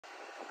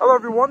Hello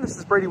everyone, this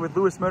is Brady with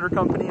Lewis Motor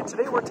Company, and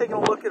today we're taking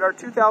a look at our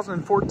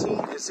 2014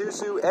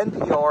 Isuzu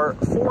NPR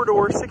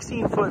 4-door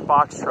 16-foot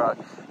box truck.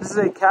 This is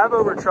a cab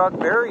over truck,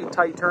 very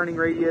tight turning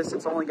radius.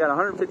 It's only got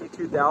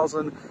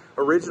 152,000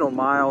 original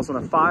miles on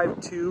a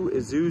 5.2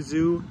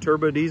 Isuzu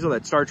turbo diesel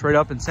that starts right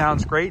up and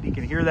sounds great. You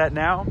can hear that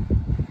now.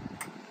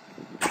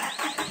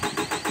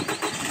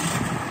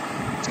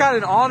 It's got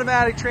an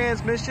automatic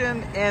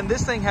transmission, and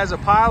this thing has a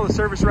pile of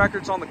service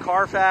records on the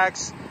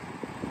Carfax.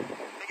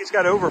 It's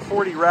got over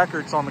 40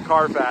 records on the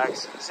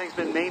Carfax. This thing's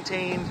been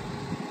maintained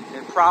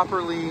and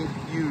properly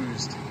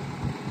used.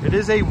 It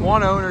is a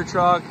one-owner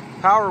truck,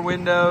 power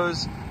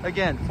windows,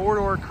 again,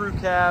 4-door crew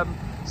cab,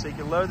 so you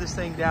can load this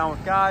thing down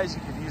with guys.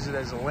 You can use it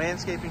as a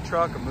landscaping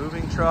truck, a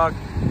moving truck.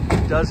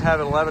 It does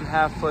have an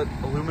 11.5-foot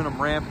aluminum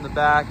ramp in the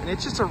back, and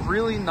it's just a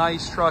really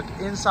nice truck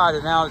inside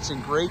and out. It's in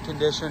great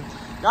condition.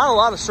 Got a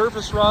lot of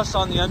surface rust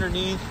on the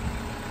underneath.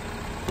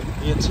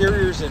 The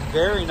interior's in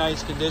very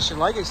nice condition.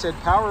 Like I said,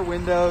 power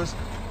windows.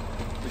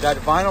 We got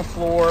a vinyl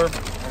floor and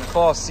a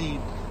cloth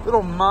seat.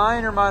 Little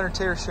minor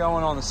tear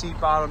showing on the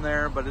seat bottom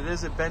there, but it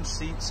is a bench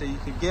seat, so you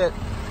can get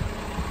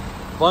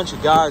a bunch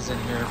of guys in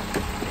here.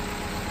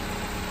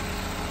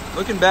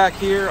 Looking back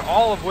here,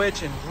 all of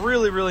which in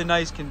really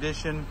nice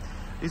condition.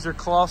 These are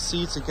cloth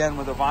seats, again,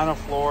 with a vinyl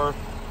floor,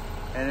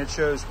 and it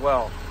shows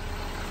well.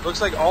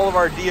 Looks like all of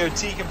our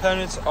DOT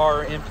components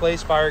are in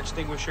place, fire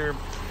extinguisher,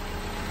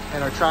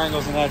 and our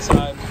triangles on that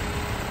side.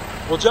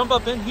 We'll jump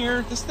up in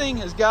here. This thing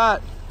has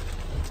got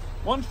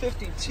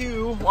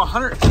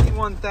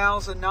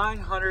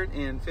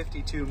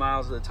 151,952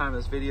 miles at the time of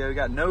this video.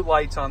 Got no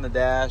lights on the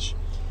dash.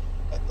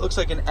 It looks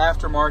like an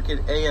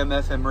aftermarket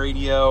AM/FM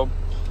radio.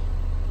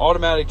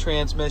 Automatic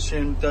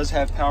transmission. Does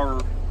have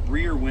power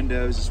rear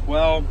windows as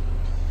well.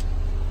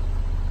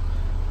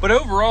 But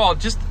overall,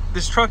 just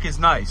this truck is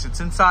nice.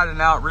 It's inside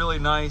and out really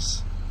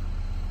nice.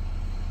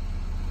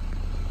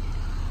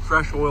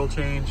 Fresh oil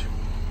change.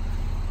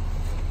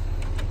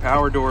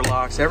 Power door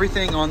locks.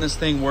 Everything on this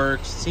thing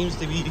works. Seems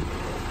to be a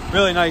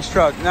really nice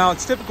truck. Now,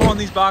 it's typical on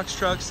these box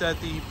trucks that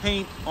the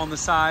paint on the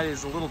side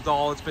is a little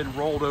dull. It's been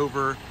rolled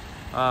over.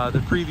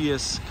 The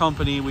previous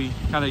company, we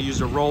kind of used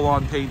a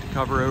roll-on paint to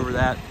cover over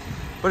that.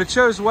 But it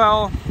shows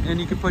well, and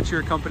you can put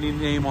your company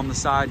name on the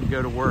side and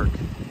go to work.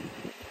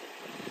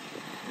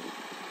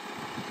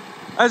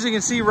 As you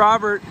can see,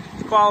 Robert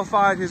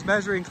qualified his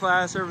measuring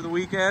class over the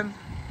weekend.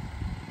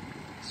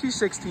 She's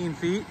 16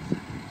 feet.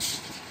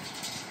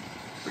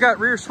 We got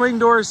rear swing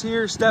doors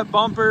here, step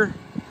bumper,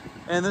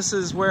 and this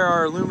is where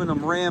our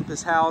aluminum ramp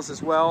is housed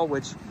as well,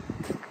 which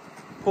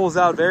pulls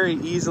out very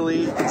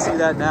easily. You can see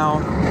that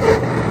now.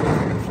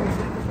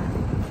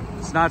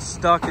 It's not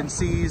stuck and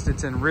seized.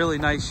 It's in really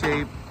nice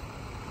shape,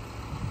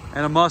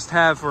 and a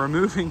must-have for a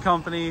moving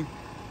company,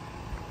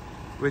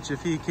 which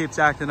if he keeps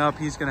acting up,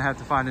 he's going to have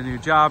to find a new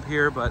job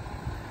here. But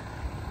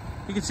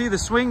you can see the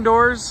swing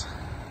doors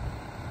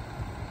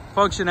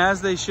function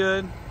as they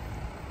should.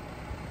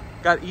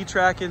 Got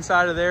E-Track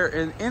inside of there,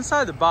 and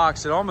inside the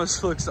box, it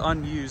almost looks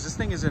unused. This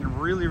thing is in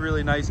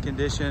really nice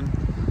condition.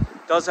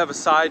 Does have a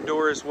side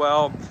door as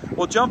well.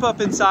 We'll jump up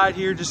inside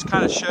here, just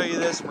kind of show you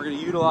this. We're going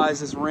to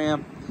utilize this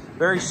ramp.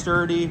 Very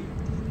sturdy,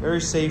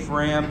 very safe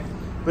ramp.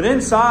 But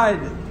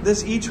inside,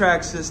 this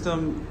E-Track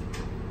system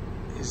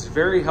is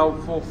very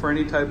helpful for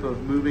any type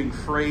of moving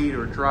freight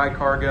or dry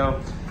cargo.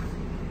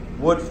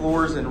 Wood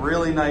floors in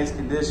really nice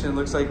condition.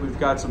 Looks like we've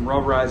got some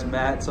rubberized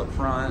mats up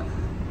front.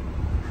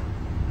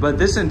 But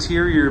this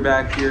interior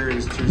back here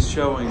is just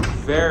showing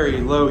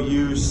very low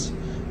use.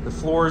 The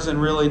floor's in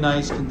really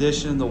nice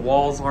condition. The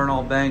walls aren't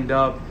all banged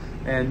up.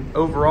 And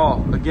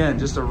overall, again,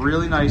 just a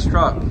really nice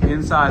truck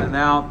inside and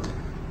out.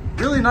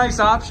 Really nice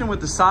option with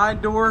the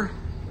side door.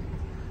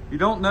 You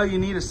don't know you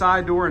need a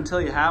side door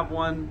until you have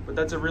one, but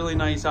that's a really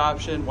nice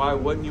option. Why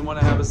wouldn't you want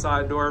to have a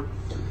side door?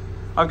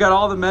 I've got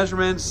all the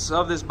measurements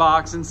of this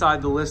box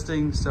inside the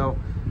listing, so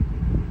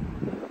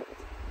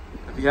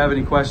if you have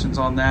any questions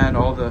on that,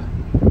 all the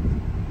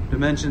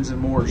dimensions and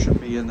more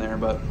should be in there.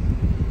 But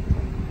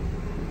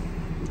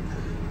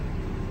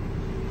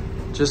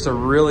just a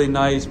really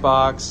nice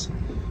box.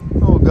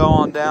 We'll go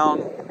on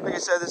down. Like I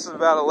said, this is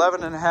about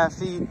 11.5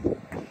 feet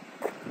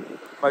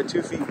by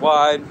 2 feet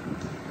wide.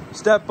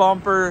 Step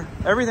bumper.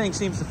 Everything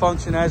seems to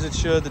function as it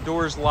should. The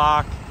doors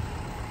lock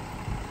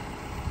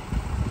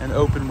and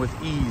open with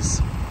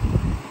ease.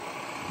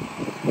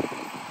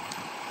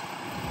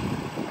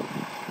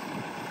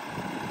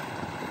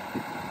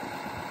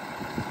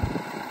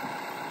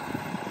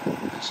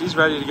 She's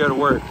ready to go to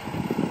work.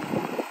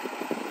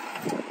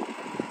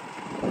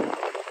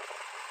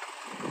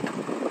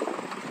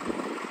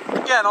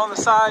 Again, on the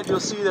side, you'll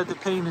see that the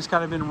paint has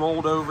kind of been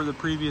rolled over the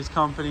previous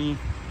company,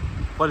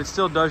 but it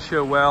still does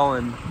show well,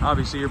 and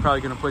obviously you're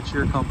probably going to put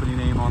your company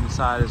name on the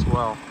side as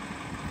well.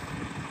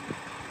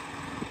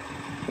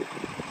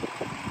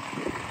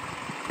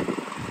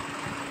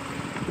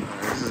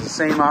 This is the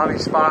same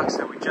obvious box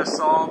that we just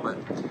saw, but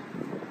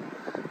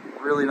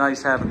really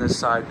nice having this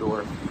side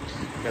door.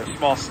 Got a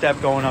small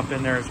step going up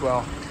in there as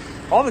well.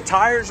 All the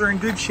tires are in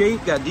good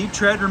shape, got deep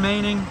tread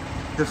remaining.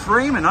 The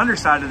frame and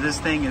underside of this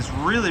thing is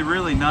really,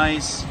 really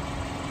nice.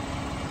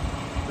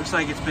 Looks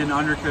like it's been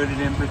undercoated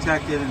and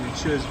protected, and it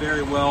shows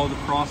very well. The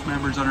cross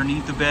members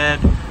underneath the bed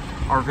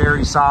are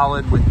very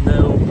solid with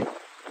no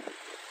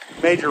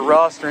major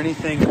rust or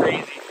anything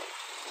crazy.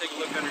 Take a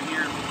look under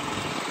here.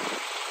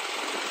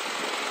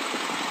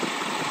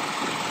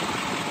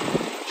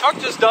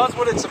 Truck just does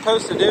what it's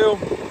supposed to do.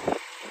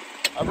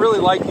 I really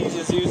like these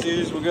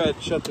Isuzus. We'll go ahead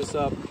and shut this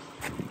up.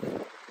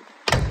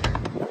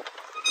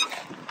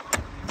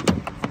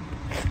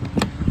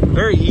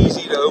 Very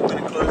easy to open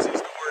and close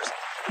these doors.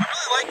 I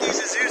really like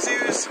these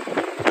Isuzus.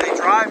 They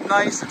drive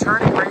nice. The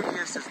turning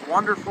radius is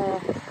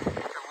wonderful. You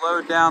can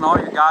load down all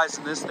your guys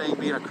in this thing,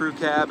 being a crew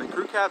cab. And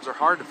crew cabs are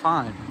hard to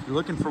find. If you're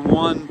looking for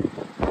one,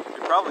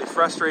 you're probably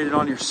frustrated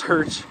on your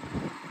search.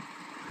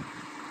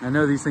 I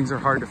know these things are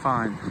hard to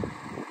find.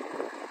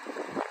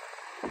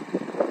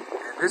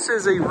 This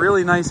is a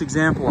really nice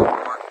example of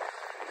one.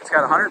 It's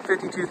got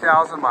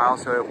 152,000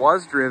 miles, so it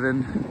was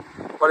driven,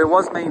 but it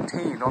was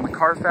maintained. On the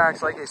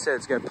Carfax, like I said,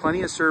 it's got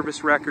plenty of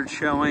service records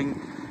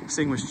showing. This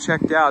thing was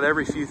checked out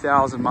every few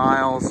thousand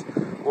miles.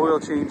 Oil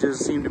changes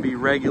seem to be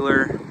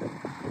regular.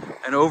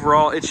 And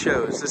overall, it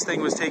shows. This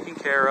thing was taken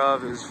care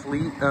of. It was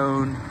fleet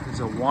owned. It's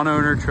a one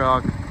owner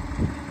truck.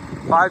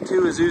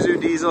 5.2 Isuzu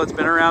diesel. It's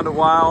been around a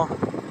while.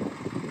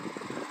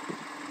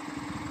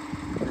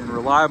 And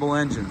reliable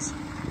engines.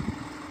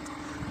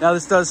 Now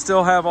this does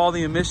still have all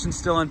the emissions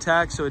still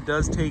intact, so it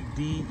does take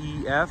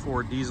DEF,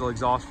 or diesel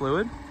exhaust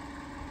fluid.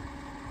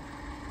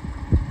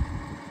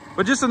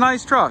 But just a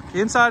nice truck,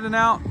 inside and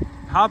out.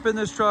 Hop in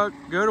this truck,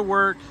 go to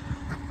work.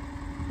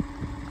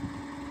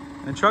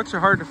 And trucks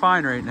are hard to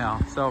find right now.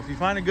 So if you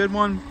find a good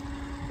one,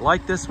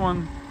 like this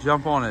one,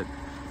 jump on it.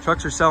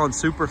 Trucks are selling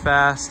super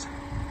fast.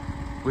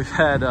 We've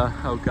had,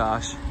 oh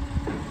gosh.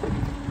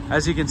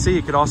 As you can see,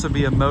 it could also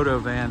be a moto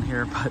van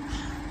here, but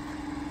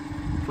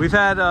we've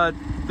had,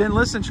 been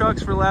listing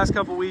trucks for the last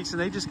couple weeks, and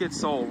they just get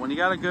sold. When you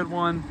got a good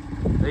one,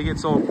 they get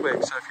sold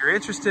quick. So if you're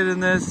interested in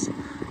this,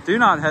 do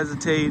not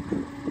hesitate.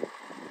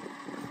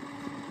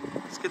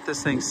 Let's get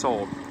this thing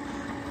sold.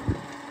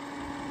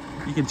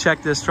 You can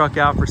check this truck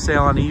out for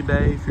sale on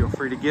eBay. Feel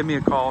free to give me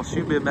a call,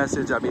 shoot me a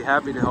message. I'd be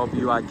happy to help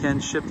you. I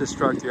can ship this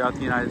truck throughout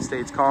the United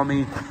States. Call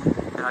me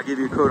and I'll give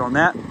you a quote on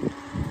that.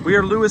 We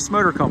are Lewis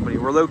Motor Company.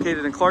 We're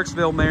located in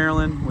Clarksville,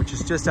 Maryland, which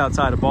is just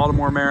outside of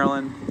Baltimore,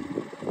 Maryland.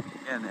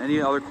 And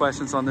any other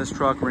questions on this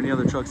truck or any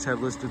other trucks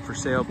have listed for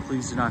sale,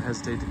 please do not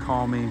hesitate to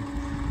call me.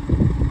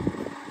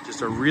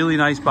 Just a really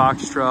nice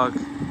box truck,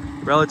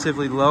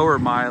 relatively lower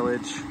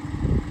mileage,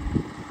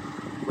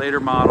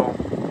 later model,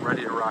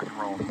 ready to rock and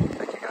roll.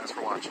 Thank you guys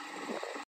for watching.